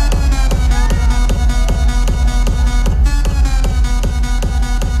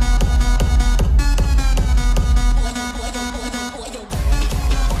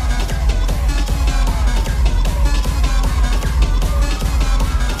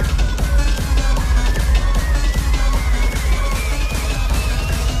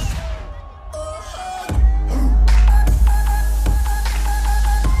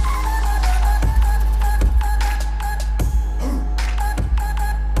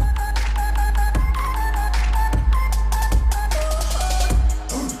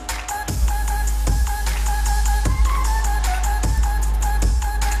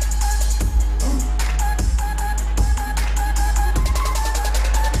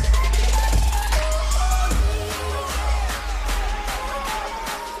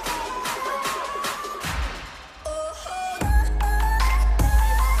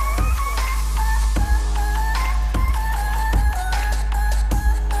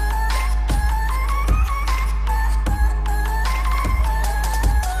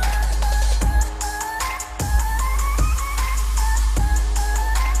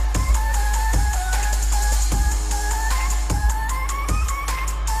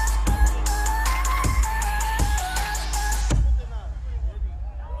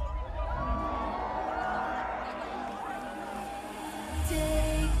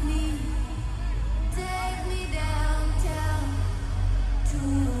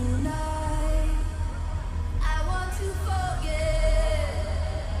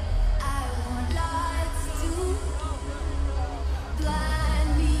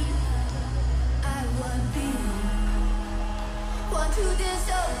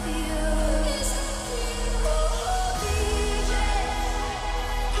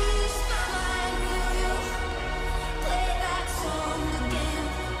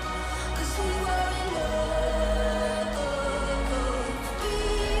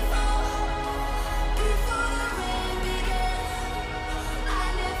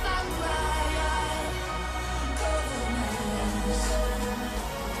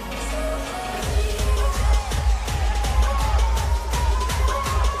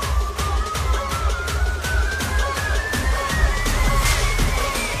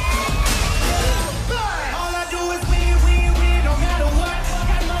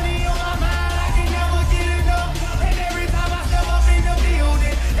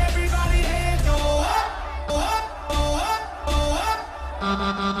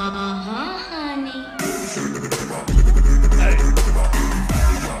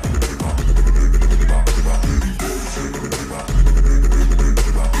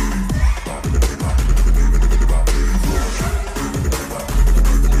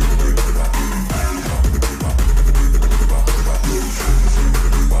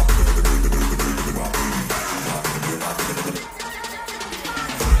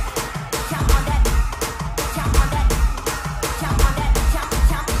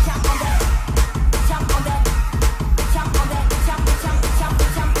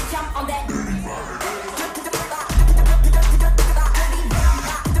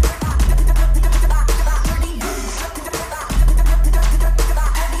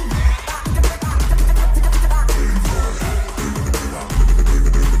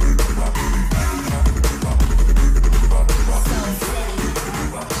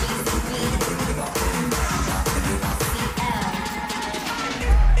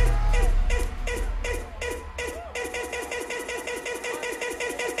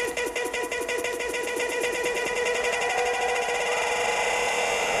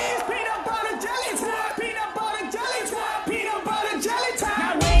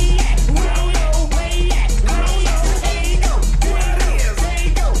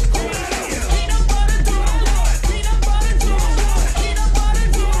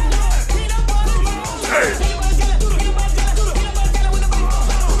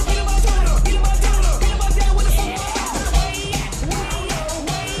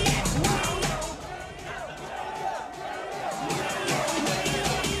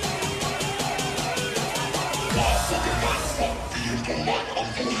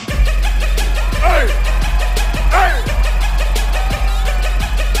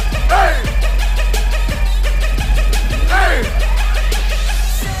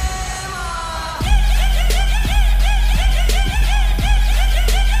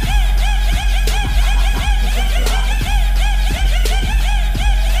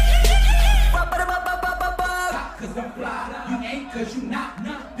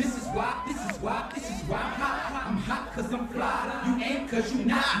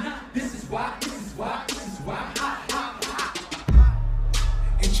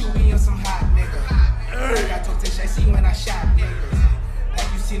 And you be on some hot nigga. I see when I shot niggas.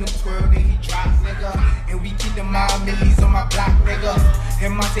 Have you seen him twirl, then he drop, nigga. And we keep the mild millies on my block, nigga.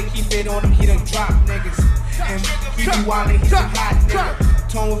 And Monte keep it on him, he done drop niggas. And he be wildin', he's a hot nigga.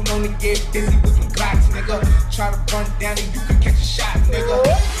 Tones known to get busy with them Glocks, nigga. Try to run down and you can catch a shot, nigga.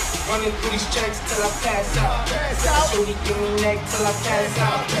 Running through these checks till I pass out. Shorty give me neck till I pass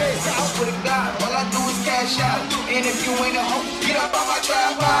out. I swear to God, all I do is cash out. And if you ain't a hoe, get up on my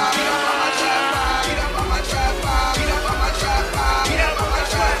trap bar. Get up on my trap bar. Get up on my trap bar. Get up on my trap bar. Get up on my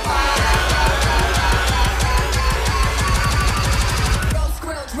trap bar. Roll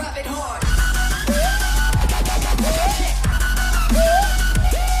squirrel, drop it hard.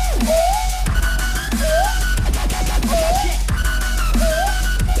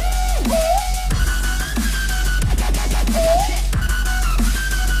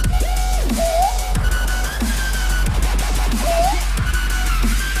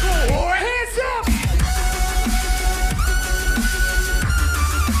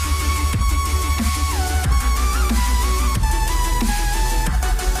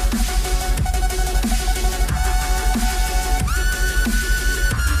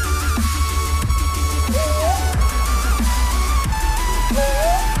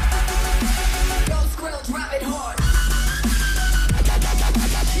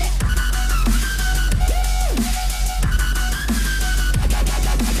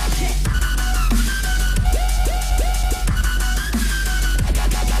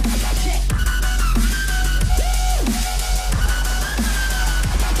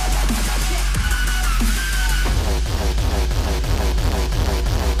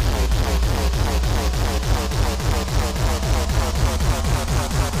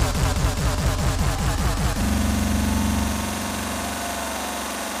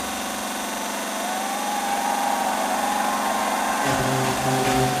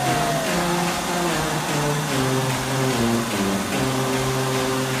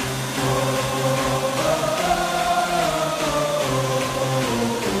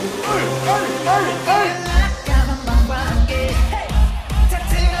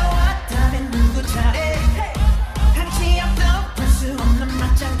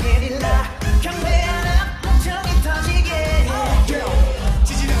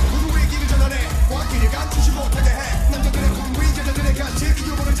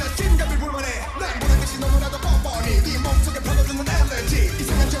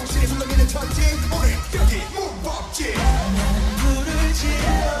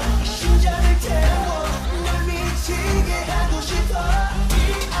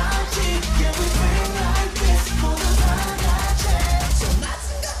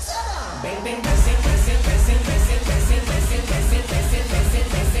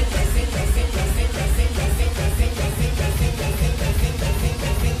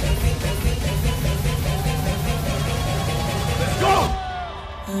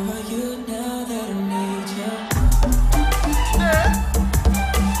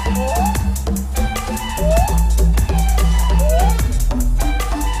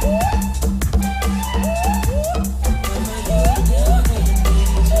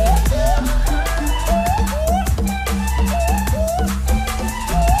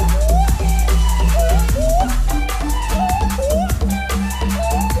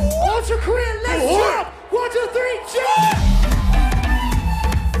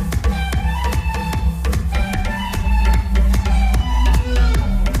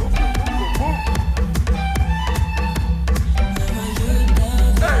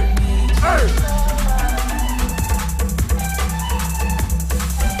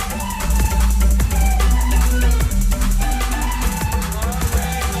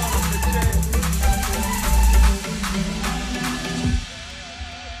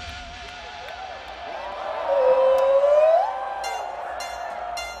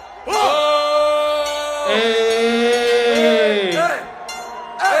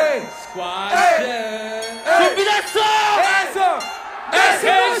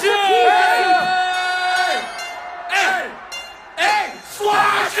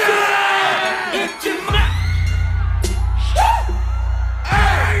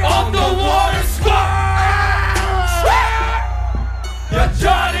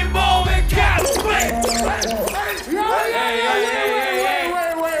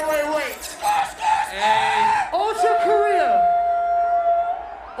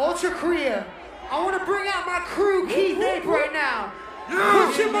 Ultra Korea. I want to bring out my crew, Keith Ape, right now.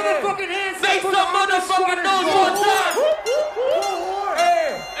 Put your motherfucking hands up. Make some motherfucking noise one time.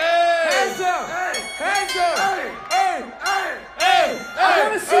 Hey, hands up. Hands up. Hey. I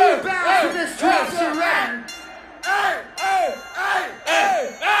want to see you bounce with this drop to rap. Hey.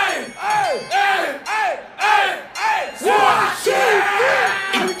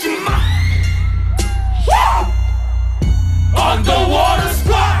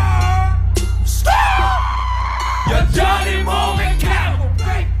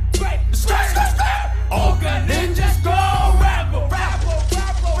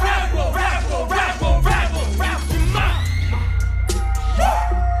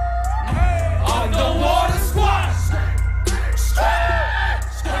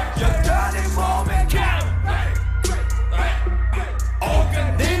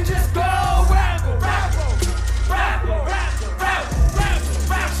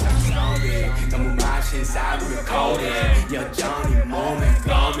 싸구려 coding 여전히 몸에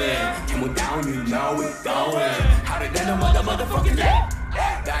coming 힘을 down you know we going 하루 내는 motherfucking yeah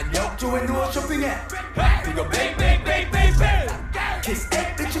난 욕조에 누워 쇼핑해 이거 bang bang bang bang bang kiss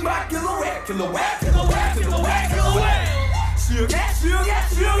it 잊지 마 kiloway kiloway kiloway kiloway kiloway 수영해 수영해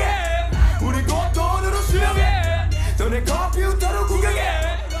수영해 우리 곧 돈으로 수영해 너네 컴퓨터로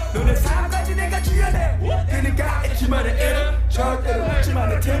구경해 너네 삶까지 내가 주연해 그니까 잊지 마라 이름 절대로 잊지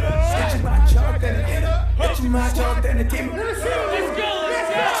마라 팀 잊지 마 절대는 이름 잊지 마 절대는 팀 Let's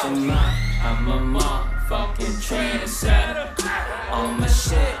go. 잊지 마 I'm a motherfucking trendsetter all my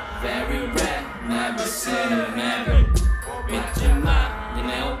shit very rare never seen it never 믿지 마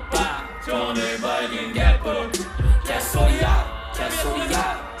니네 오빠 돈을 벌긴 개뿔 개소리야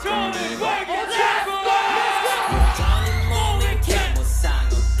개소리야 돈을 벌긴 개뿔 여전히 몸을 개못상어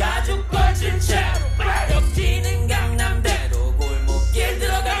가죽 걸친 채로 역지는 강남대로 골목길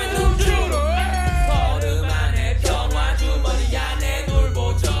들어가면 눈주로 걸음 안에 평화 주머니 안에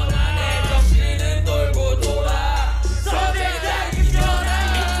놀보 전환에 정신은 돌고 돌아 선택하기 전환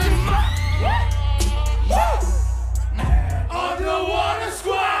Underwater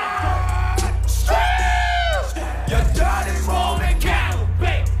squad. 여전히 몸에 가고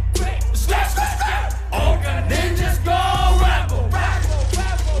All the ninjas go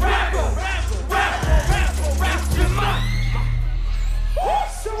rebel. 잊지 마.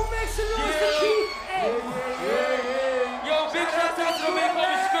 So make some noise for Keith. Hey. Yo, big shout out to the big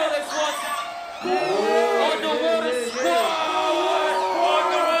homie Skrillex once. Underwater squad.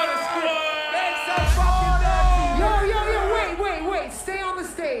 Underwater squad. Make some fucking noise. Yo, wait. Stay on the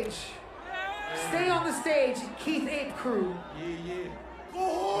stage. Stay on the stage, Keith Ape Crew.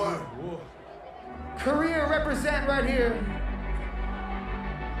 Korea represent right here.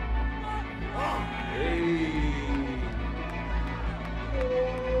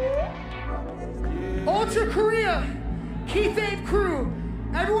 Ultra Korea, Keith Ape Crew.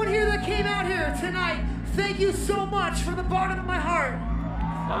 Everyone here that came out here tonight, thank you so much from the bottom of my heart.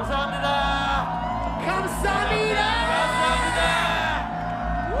 감사합니다. Kamsahamnida.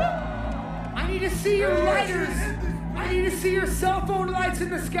 I need to see your lighters. I need to see your cell phone lights in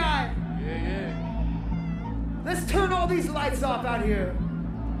the sky. Let's turn all these lights off out here.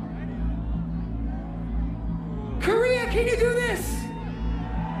 Korea, can you do this?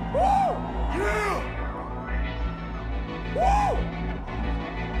 Woo! Yeah! Woo!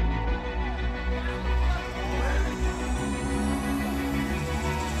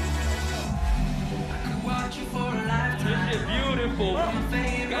 watch you for a lifetime. This is beautiful.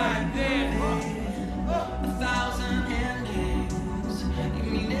 God damn. 1,000 endings. You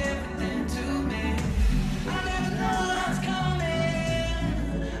mean everything to me. I never know what's coming.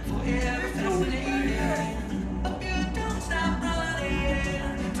 Forever fascinating. Hope you don't stop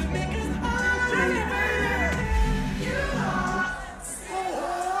running. To make us all baby. You are so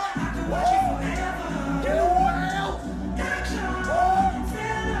hard. I could watch you forever. You will. Action.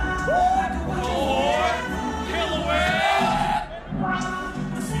 Thriller. I could watch you forever. Kill a whale.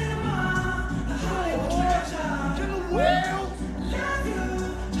 The cinema. The Hollywood treasure. Kill a whale. Love you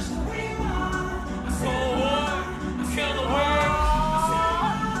just the way you are. So what? Kill a whale.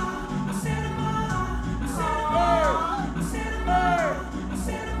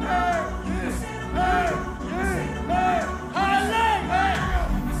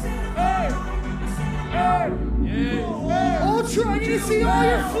 Ultra, I need to see all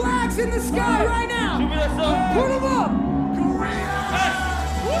your flags in the sky right now. Shoot me that song. Put them up.